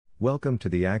Welcome to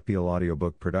the Agpeel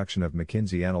audiobook production of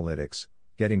McKinsey Analytics,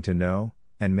 Getting to Know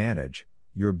and Manage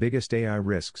Your Biggest AI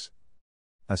Risks.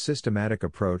 A systematic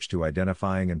approach to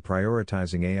identifying and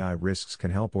prioritizing AI risks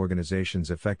can help organizations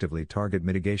effectively target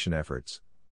mitigation efforts.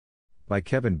 By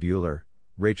Kevin Buehler,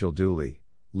 Rachel Dooley,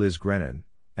 Liz Grennan,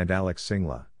 and Alex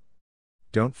Singla.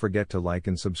 Don't forget to like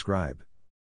and subscribe.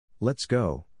 Let's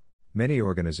go. Many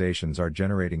organizations are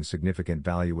generating significant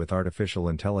value with artificial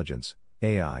intelligence,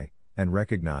 AI, and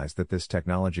recognize that this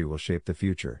technology will shape the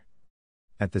future.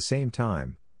 At the same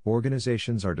time,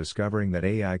 organizations are discovering that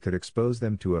AI could expose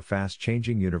them to a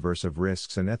fast-changing universe of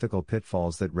risks and ethical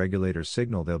pitfalls that regulators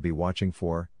signal they'll be watching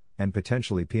for, and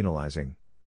potentially penalizing.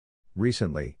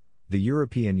 Recently, the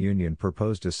European Union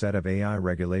proposed a set of AI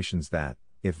regulations that,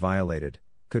 if violated,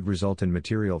 could result in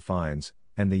material fines,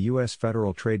 and the U.S.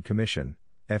 Federal Trade Commission,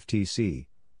 FTC,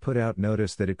 put out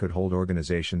notice that it could hold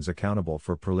organizations accountable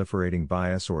for proliferating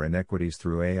bias or inequities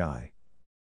through AI.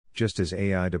 Just as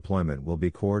AI deployment will be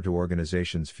core to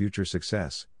organizations' future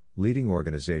success, leading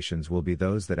organizations will be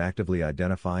those that actively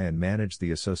identify and manage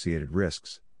the associated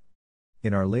risks.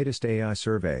 In our latest AI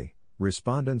survey,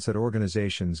 respondents at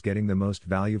organizations getting the most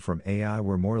value from AI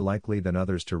were more likely than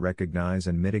others to recognize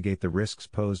and mitigate the risks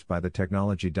posed by the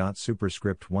technology.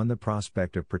 Superscript 1 The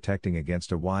prospect of protecting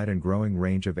against a wide and growing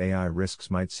range of AI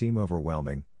risks might seem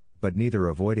overwhelming, but neither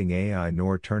avoiding AI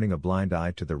nor turning a blind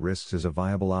eye to the risks is a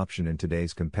viable option in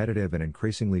today's competitive and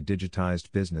increasingly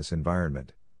digitized business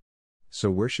environment.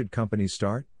 So where should companies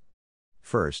start?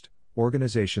 First,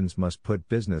 organizations must put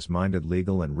business-minded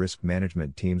legal and risk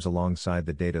management teams alongside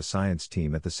the data science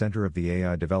team at the center of the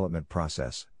AI development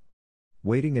process.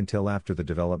 Waiting until after the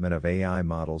development of AI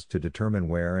models to determine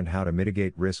where and how to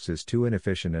mitigate risks is too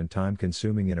inefficient and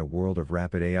time-consuming in a world of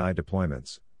rapid AI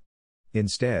deployments.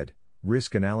 Instead,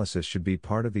 risk analysis should be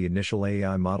part of the initial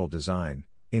AI model design,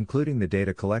 including the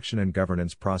data collection and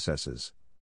governance processes.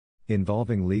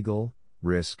 Involving legal,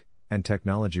 risk, and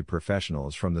technology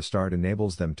professionals from the start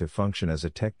enables them to function as a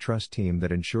tech trust team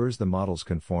that ensures the models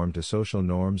conform to social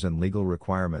norms and legal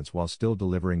requirements while still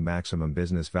delivering maximum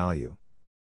business value.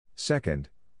 Second,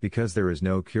 because there is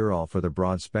no cure-all for the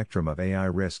broad spectrum of AI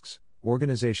risks,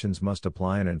 organizations must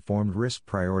apply an informed risk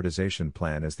prioritization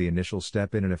plan as the initial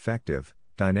step in an effective,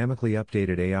 dynamically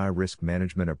updated AI risk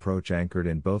management approach anchored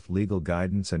in both legal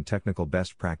guidance and technical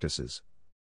best practices.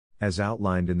 As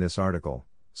outlined in this article,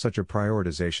 such a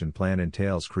prioritization plan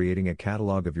entails creating a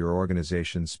catalog of your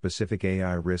organization's specific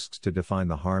AI risks to define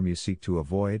the harm you seek to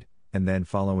avoid, and then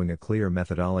following a clear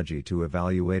methodology to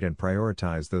evaluate and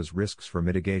prioritize those risks for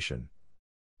mitigation.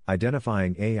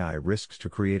 Identifying AI risks to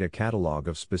create a catalog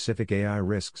of specific AI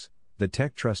risks, the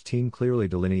Tech Trust team clearly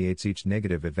delineates each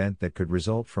negative event that could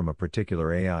result from a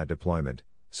particular AI deployment,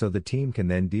 so the team can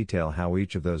then detail how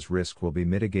each of those risks will be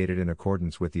mitigated in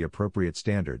accordance with the appropriate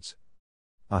standards.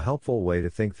 A helpful way to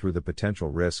think through the potential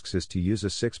risks is to use a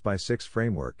 6x6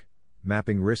 framework,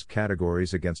 mapping risk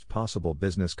categories against possible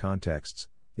business contexts.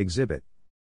 Exhibit.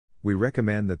 We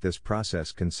recommend that this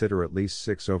process consider at least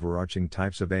 6 overarching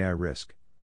types of AI risk.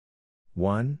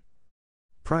 1.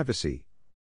 Privacy.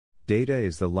 Data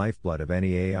is the lifeblood of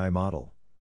any AI model.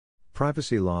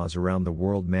 Privacy laws around the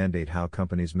world mandate how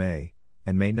companies may,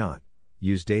 and may not,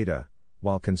 use data,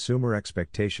 while consumer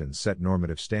expectations set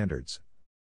normative standards.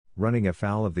 Running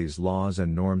afoul of these laws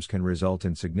and norms can result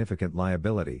in significant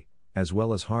liability, as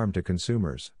well as harm to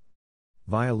consumers.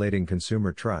 Violating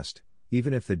consumer trust,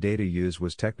 even if the data used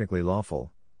was technically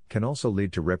lawful, can also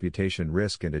lead to reputation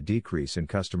risk and a decrease in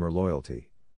customer loyalty.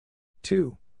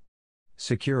 2.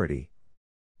 Security.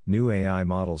 New AI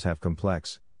models have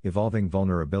complex, evolving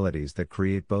vulnerabilities that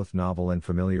create both novel and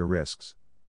familiar risks.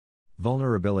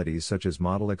 Vulnerabilities such as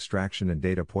model extraction and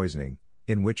data poisoning,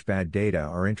 in which bad data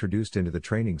are introduced into the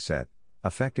training set,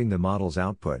 affecting the model's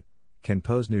output, can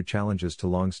pose new challenges to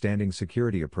long-standing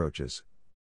security approaches.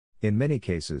 In many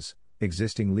cases,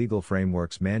 existing legal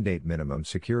frameworks mandate minimum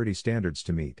security standards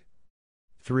to meet.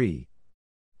 3.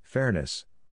 Fairness.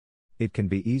 It can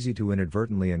be easy to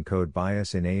inadvertently encode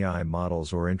bias in AI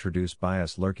models or introduce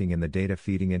bias lurking in the data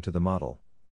feeding into the model.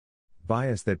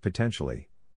 Bias that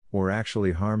potentially, or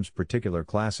actually harms particular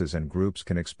classes and groups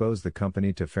can expose the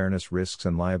company to fairness risks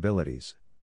and liabilities.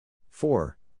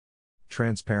 4.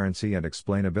 Transparency and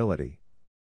explainability.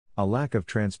 A lack of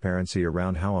transparency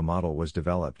around how a model was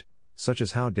developed, such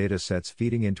as how data sets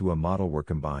feeding into a model were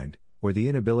combined, or the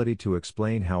inability to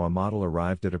explain how a model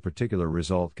arrived at a particular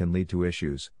result can lead to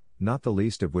issues, not the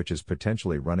least of which is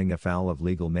potentially running afoul of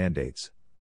legal mandates.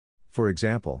 For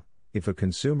example, if a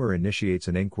consumer initiates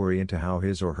an inquiry into how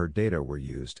his or her data were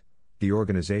used, the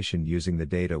organization using the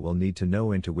data will need to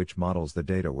know into which models the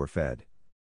data were fed.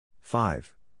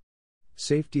 5.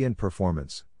 Safety and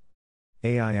performance.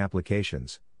 AI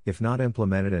applications, if not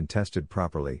implemented and tested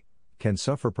properly, can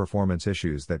suffer performance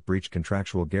issues that breach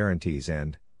contractual guarantees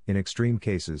and, in extreme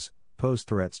cases, pose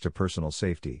threats to personal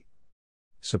safety.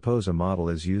 Suppose a model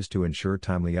is used to ensure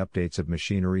timely updates of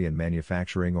machinery in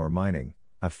manufacturing or mining.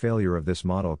 A failure of this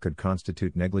model could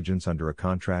constitute negligence under a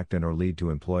contract and/or lead to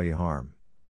employee harm.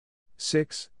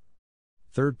 6.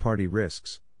 Third-party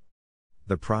risks.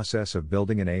 The process of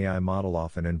building an AI model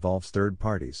often involves third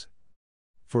parties.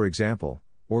 For example,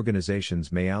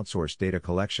 organizations may outsource data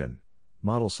collection,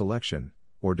 model selection,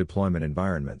 or deployment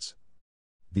environments.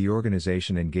 The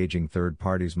organization engaging third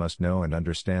parties must know and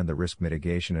understand the risk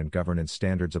mitigation and governance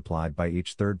standards applied by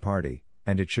each third party,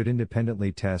 and it should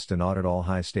independently test and audit all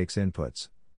high-stakes inputs.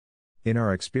 In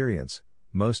our experience,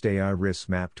 most AI risks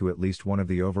map to at least one of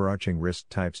the overarching risk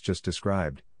types just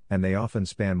described, and they often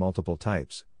span multiple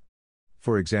types.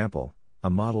 For example, a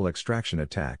model extraction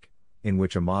attack, in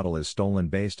which a model is stolen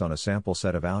based on a sample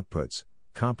set of outputs,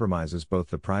 compromises both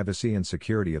the privacy and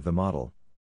security of the model.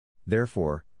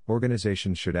 Therefore,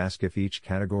 organizations should ask if each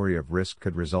category of risk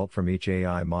could result from each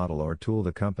AI model or tool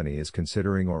the company is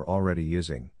considering or already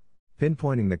using.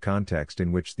 Pinpointing the context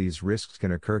in which these risks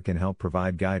can occur can help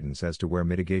provide guidance as to where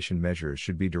mitigation measures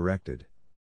should be directed.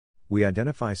 We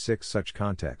identify 6 such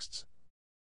contexts.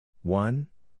 1.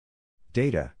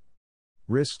 Data.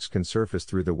 Risks can surface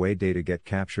through the way data get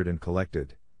captured and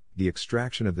collected, the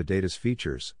extraction of the data's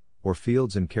features, or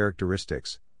fields and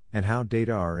characteristics, and how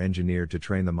data are engineered to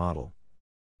train the model.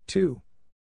 2.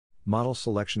 Model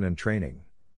selection and training.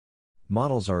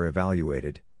 Models are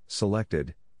evaluated,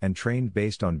 selected, and trained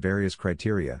based on various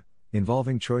criteria,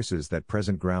 involving choices that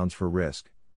present grounds for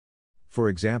risk. For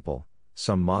example,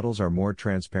 some models are more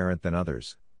transparent than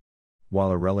others. While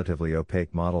a relatively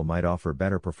opaque model might offer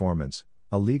better performance,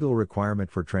 a legal requirement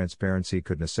for transparency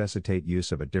could necessitate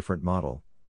use of a different model.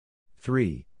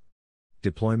 3.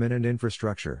 Deployment and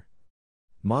infrastructure.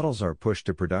 Models are pushed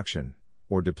to production,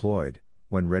 or deployed,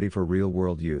 when ready for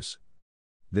real-world use.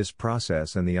 This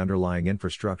process and the underlying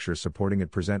infrastructure supporting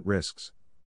it present risks.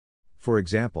 For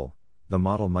example, the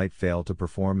model might fail to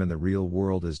perform in the real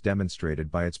world as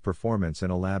demonstrated by its performance in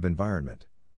a lab environment.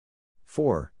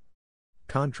 4.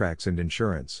 Contracts and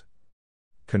insurance.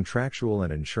 Contractual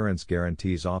and insurance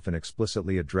guarantees often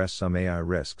explicitly address some AI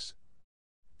risks.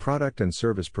 Product and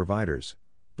service providers,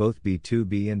 both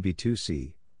B2B and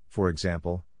B2C, for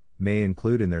example, may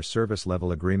include in their service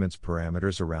level agreements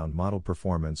parameters around model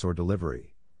performance or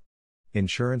delivery.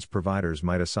 Insurance providers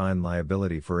might assign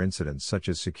liability for incidents such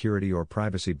as security or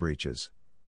privacy breaches.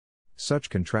 Such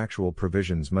contractual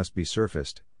provisions must be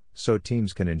surfaced, so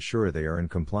teams can ensure they are in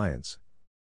compliance.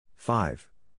 5.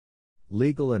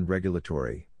 Legal and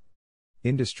regulatory.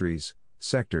 Industries,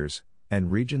 sectors,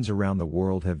 and regions around the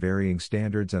world have varying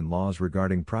standards and laws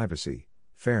regarding privacy,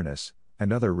 fairness,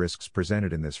 and other risks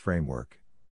presented in this framework.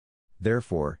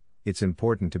 Therefore, it's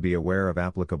important to be aware of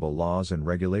applicable laws and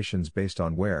regulations based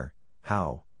on where,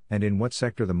 how, and in what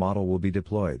sector the model will be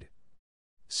deployed.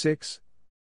 6.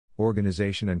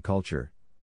 Organization and culture.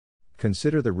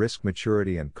 Consider the risk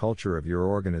maturity and culture of your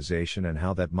organization and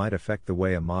how that might affect the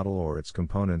way a model or its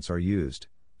components are used,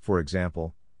 for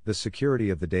example, the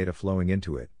security of the data flowing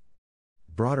into it.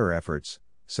 Broader efforts,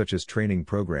 such as training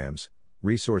programs,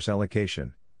 resource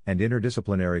allocation, and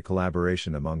interdisciplinary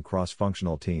collaboration among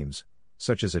cross-functional teams,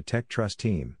 such as a tech trust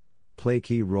team, play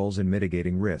key roles in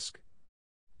mitigating risk.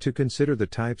 To consider the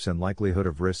types and likelihood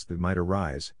of risks that might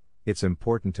arise, it's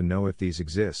important to know if these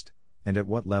exist, and at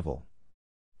what level.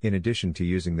 In addition to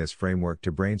using this framework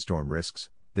to brainstorm risks,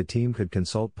 the team could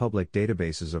consult public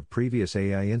databases of previous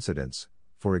AI incidents,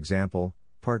 for example,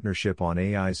 Partnership on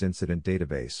AI's Incident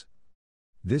Database.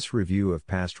 This review of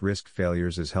past risk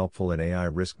failures is helpful in AI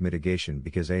risk mitigation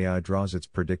because AI draws its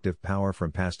predictive power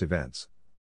from past events.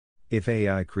 If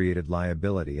AI created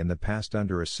liability in the past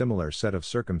under a similar set of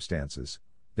circumstances,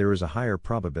 there is a higher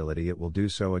probability it will do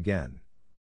so again.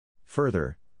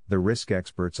 Further, the risk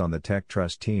experts on the Tech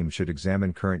Trust team should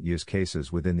examine current use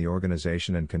cases within the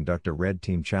organization and conduct a red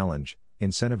team challenge,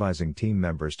 incentivizing team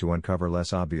members to uncover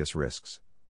less obvious risks.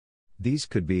 These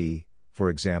could be, for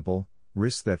example,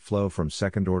 risks that flow from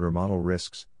second-order model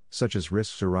risks, such as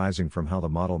risks arising from how the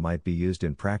model might be used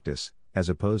in practice, as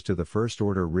opposed to the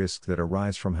first-order risks that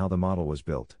arise from how the model was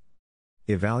built.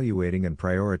 Evaluating and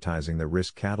prioritizing the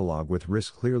risk catalog with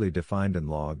risks clearly defined and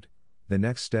logged, the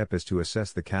next step is to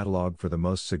assess the catalog for the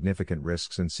most significant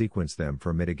risks and sequence them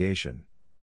for mitigation.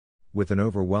 With an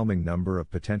overwhelming number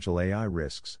of potential AI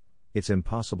risks, it's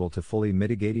impossible to fully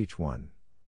mitigate each one.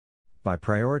 By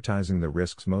prioritizing the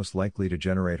risks most likely to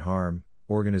generate harm,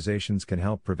 organizations can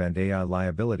help prevent AI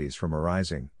liabilities from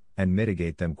arising, and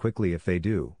mitigate them quickly if they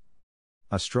do.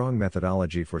 A strong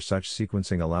methodology for such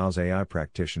sequencing allows AI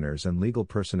practitioners and legal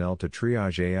personnel to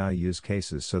triage AI use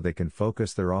cases so they can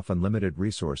focus their often limited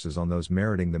resources on those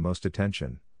meriting the most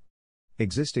attention.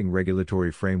 Existing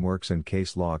regulatory frameworks and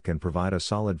case law can provide a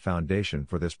solid foundation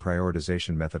for this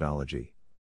prioritization methodology.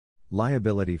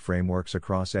 Liability frameworks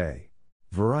across a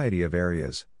variety of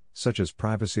areas, such as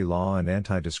privacy law and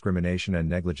anti-discrimination and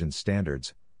negligence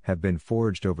standards, have been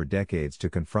forged over decades to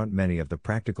confront many of the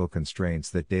practical constraints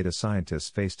that data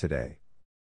scientists face today.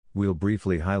 We'll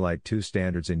briefly highlight two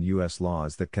standards in U.S.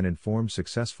 laws that can inform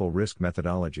successful risk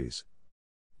methodologies.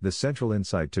 The central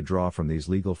insight to draw from these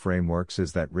legal frameworks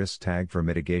is that risk tagged for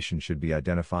mitigation should be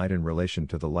identified in relation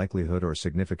to the likelihood or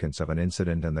significance of an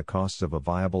incident and the costs of a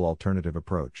viable alternative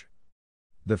approach.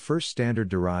 The first standard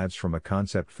derives from a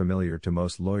concept familiar to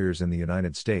most lawyers in the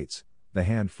United States, the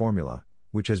Hand Formula,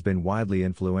 which has been widely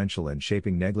influential in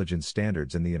shaping negligence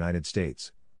standards in the United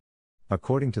States.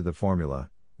 According to the formula,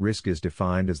 risk is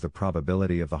defined as the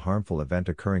probability of the harmful event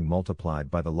occurring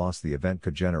multiplied by the loss the event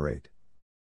could generate.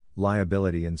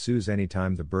 Liability ensues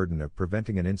anytime the burden of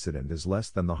preventing an incident is less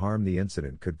than the harm the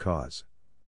incident could cause.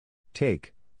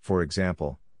 Take, for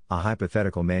example, a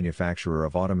hypothetical manufacturer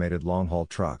of automated long-haul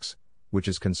trucks, which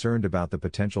is concerned about the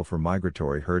potential for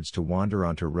migratory herds to wander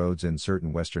onto roads in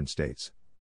certain western states.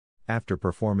 After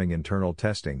performing internal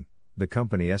testing, the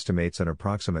company estimates an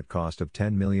approximate cost of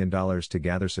 $10 million to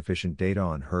gather sufficient data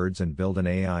on herds and build an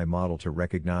AI model to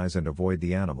recognize and avoid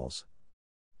the animals.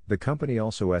 The company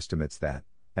also estimates that,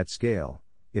 at scale,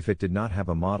 if it did not have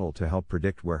a model to help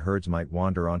predict where herds might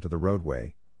wander onto the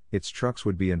roadway, its trucks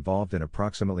would be involved in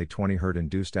approximately 20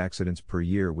 herd-induced accidents per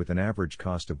year with an average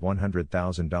cost of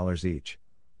 $100,000 each,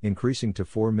 increasing to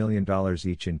 $4 million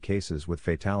each in cases with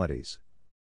fatalities.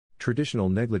 Traditional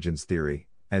negligence theory,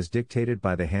 as dictated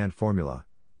by the Hand Formula,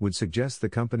 would suggest the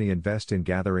company invest in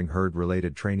gathering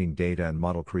herd-related training data and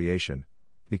model creation,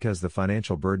 because the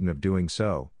financial burden of doing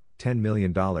so, $10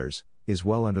 million, is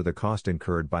well under the cost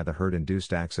incurred by the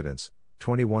herd-induced accidents,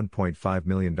 $21.5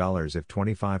 million if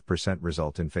 25%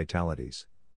 result in fatalities.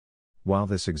 While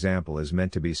this example is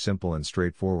meant to be simple and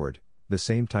straightforward, the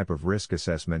same type of risk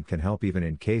assessment can help even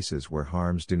in cases where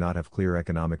harms do not have clear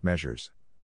economic measures.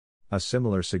 A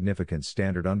similar significant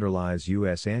standard underlies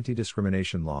U.S.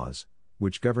 anti-discrimination laws,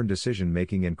 which govern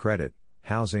decision-making in credit,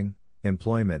 housing,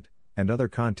 employment, and other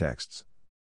contexts.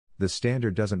 The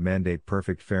standard doesn't mandate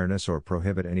perfect fairness or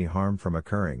prohibit any harm from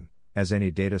occurring. As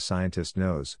any data scientist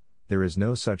knows, there is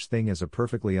no such thing as a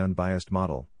perfectly unbiased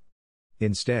model.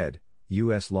 Instead,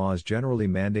 U.S. laws generally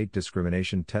mandate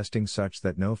discrimination testing such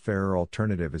that no fairer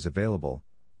alternative is available,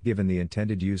 given the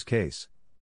intended use case.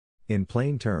 In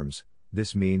plain terms,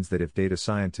 this means that if data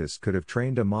scientists could have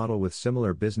trained a model with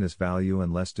similar business value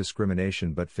and less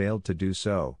discrimination but failed to do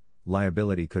so,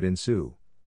 liability could ensue.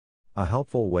 A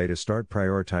helpful way to start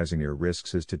prioritizing your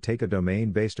risks is to take a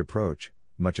domain-based approach,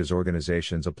 much as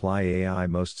organizations apply AI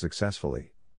most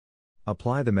successfully.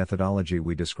 Apply the methodology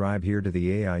we describe here to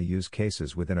the AI use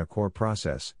cases within a core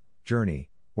process, journey,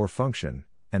 or function,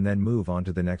 and then move on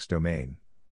to the next domain.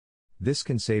 This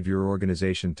can save your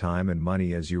organization time and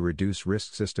money as you reduce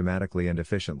risk systematically and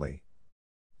efficiently.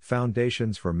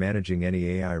 Foundations for managing any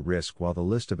AI risk. While the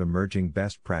list of emerging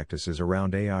best practices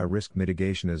around AI risk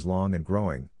mitigation is long and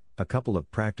growing, a couple of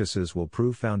practices will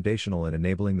prove foundational in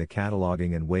enabling the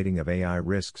cataloging and weighting of AI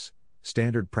risks: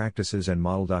 standard practices and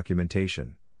model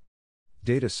documentation.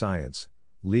 Data science,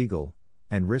 legal,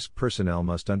 and risk personnel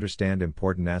must understand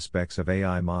important aspects of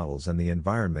AI models and the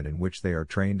environment in which they are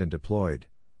trained and deployed,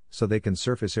 so they can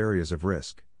surface areas of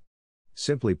risk.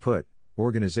 Simply put,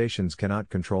 organizations cannot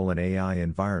control an AI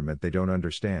environment they don't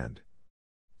understand.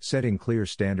 Setting clear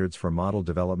standards for model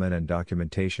development and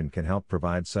documentation can help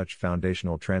provide such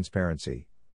foundational transparency.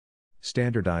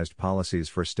 Standardized policies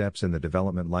for steps in the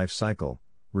development life cycle,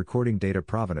 recording data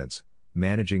provenance,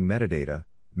 managing metadata,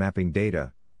 mapping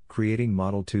data, creating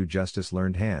Model 2. Justice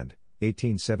Learned Hand,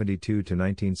 1872 to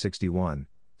 1961,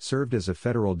 served as a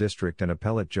federal district and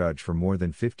appellate judge for more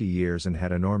than 50 years and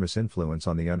had enormous influence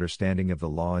on the understanding of the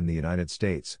law in the United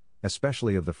States,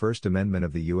 especially of the First Amendment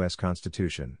of the U.S.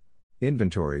 Constitution.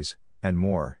 Inventories, and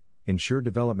more, ensure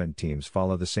development teams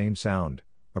follow the same sound,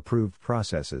 approved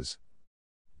processes.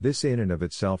 This in and of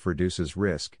itself reduces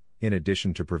risk, in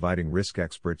addition to providing risk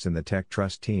experts in the tech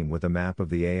trust team with a map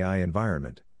of the AI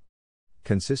environment.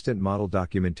 Consistent model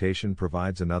documentation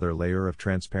provides another layer of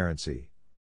transparency.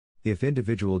 If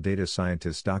individual data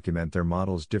scientists document their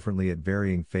models differently at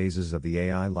varying phases of the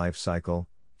AI life cycle,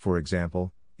 for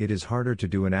example, It is harder to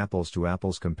do an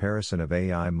apples-to-apples comparison of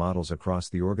AI models across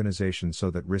the organization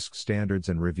so that risk standards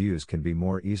and reviews can be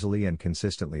more easily and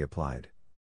consistently applied.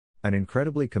 An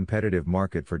incredibly competitive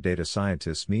market for data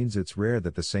scientists means it's rare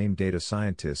that the same data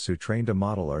scientists who trained a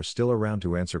model are still around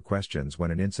to answer questions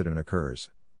when an incident occurs.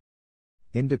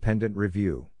 Independent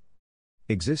review.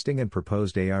 Existing and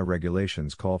proposed AI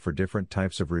regulations call for different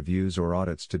types of reviews or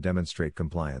audits to demonstrate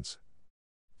compliance.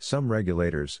 Some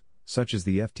regulators, such as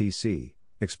the FTC,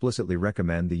 explicitly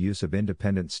recommend the use of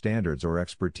independent standards or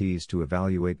expertise to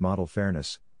evaluate model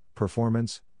fairness,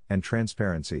 performance, and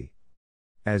transparency.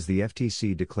 As the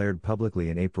FTC declared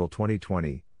publicly in April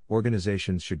 2020,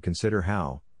 organizations should consider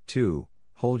how to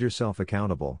hold yourself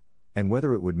accountable, and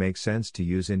whether it would make sense to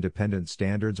use independent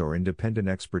standards or independent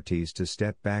expertise to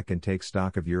step back and take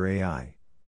stock of your AI.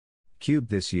 Cube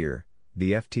this year,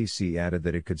 the FTC added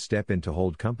that it could step in to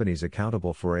hold companies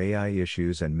accountable for AI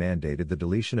issues and mandated the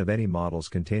deletion of any models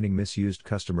containing misused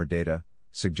customer data,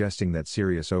 suggesting that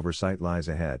serious oversight lies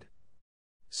ahead.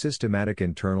 Systematic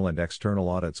internal and external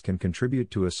audits can contribute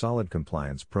to a solid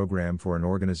compliance program for an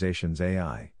organization's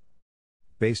AI.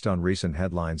 Based on recent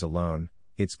headlines alone,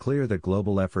 it's clear that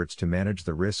global efforts to manage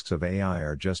the risks of AI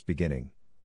are just beginning.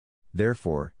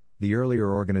 Therefore, the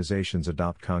earlier organizations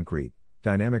adopt concrete,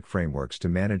 dynamic frameworks to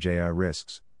manage AI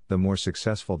risks, the more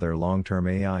successful their long-term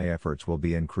AI efforts will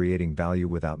be in creating value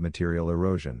without material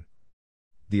erosion.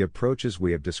 The approaches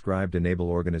we have described enable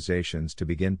organizations to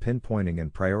begin pinpointing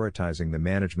and prioritizing the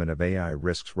management of AI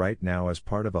risks right now as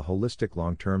part of a holistic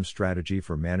long-term strategy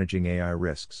for managing AI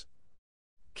risks.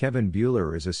 Kevin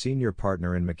Buehler is a senior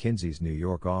partner in McKinsey's New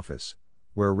York office,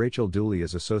 where Rachel Dooley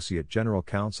is Associate General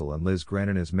Counsel and Liz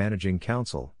Grannon is Managing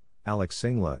Counsel. Alex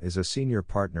Singla is a senior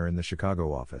partner in the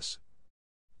Chicago office.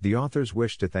 The authors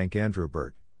wish to thank Andrew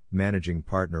Burt, managing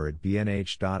partner at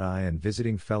BNH.I and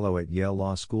visiting fellow at Yale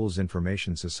Law School's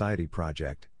Information Society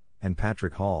Project, and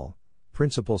Patrick Hall,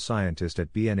 principal scientist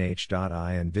at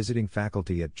BNH.I and visiting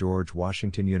faculty at George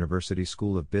Washington University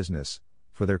School of Business,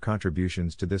 for their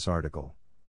contributions to this article.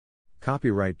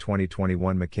 Copyright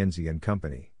 2021 McKinsey &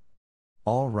 Company.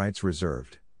 All rights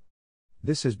reserved.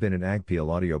 This has been an Agpeel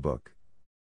audiobook.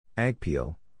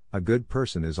 Agpeel, a good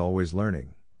person is always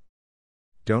learning.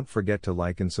 Don't forget to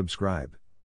like and subscribe.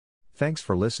 Thanks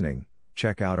for listening.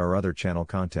 Check out our other channel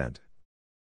content.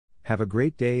 Have a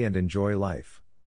great day and enjoy life.